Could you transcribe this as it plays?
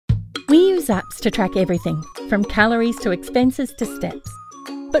We use apps to track everything, from calories to expenses to steps.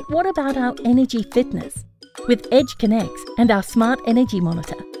 But what about our energy fitness? With EdgeConX and our Smart Energy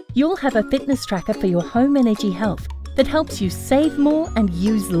Monitor, you'll have a fitness tracker for your home energy health that helps you save more and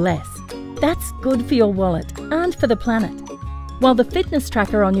use less. That's good for your wallet and for the planet. While the fitness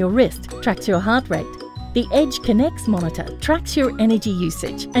tracker on your wrist tracks your heart rate, the EdgeConX monitor tracks your energy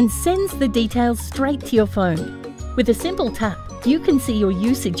usage and sends the details straight to your phone. With a simple tap, you can see your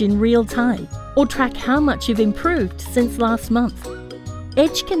usage in real time or track how much you've improved since last month.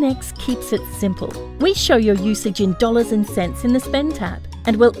 EdgeConX keeps it simple. We show your usage in dollars and cents in the Spend tab,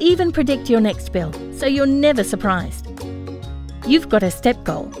 and we'll even predict your next bill, so you're never surprised. You've got a step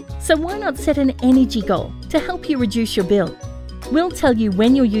goal, so why not set an energy goal to help you reduce your bill? We'll tell you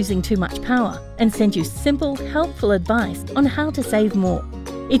when you're using too much power and send you simple, helpful advice on how to save more.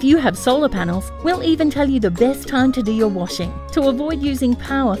 If you have solar panels, we'll even tell you the best time to do your washing to avoid using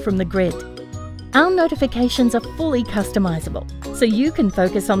power from the grid. Our notifications are fully customizable, so you can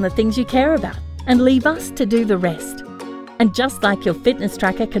focus on the things you care about and leave us to do the rest. And just like your fitness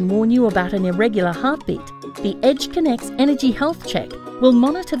tracker can warn you about an irregular heartbeat, the EdgeConX Energy Health Check will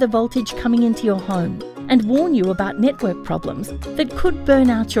monitor the voltage coming into your home and warn you about network problems that could burn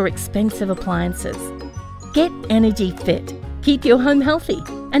out your expensive appliances. Get energy fit, keep your home healthy,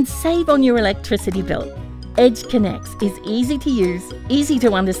 and save on your electricity bill. EdgeConX is easy to use, easy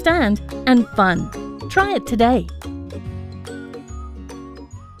to understand, and fun. Try it today.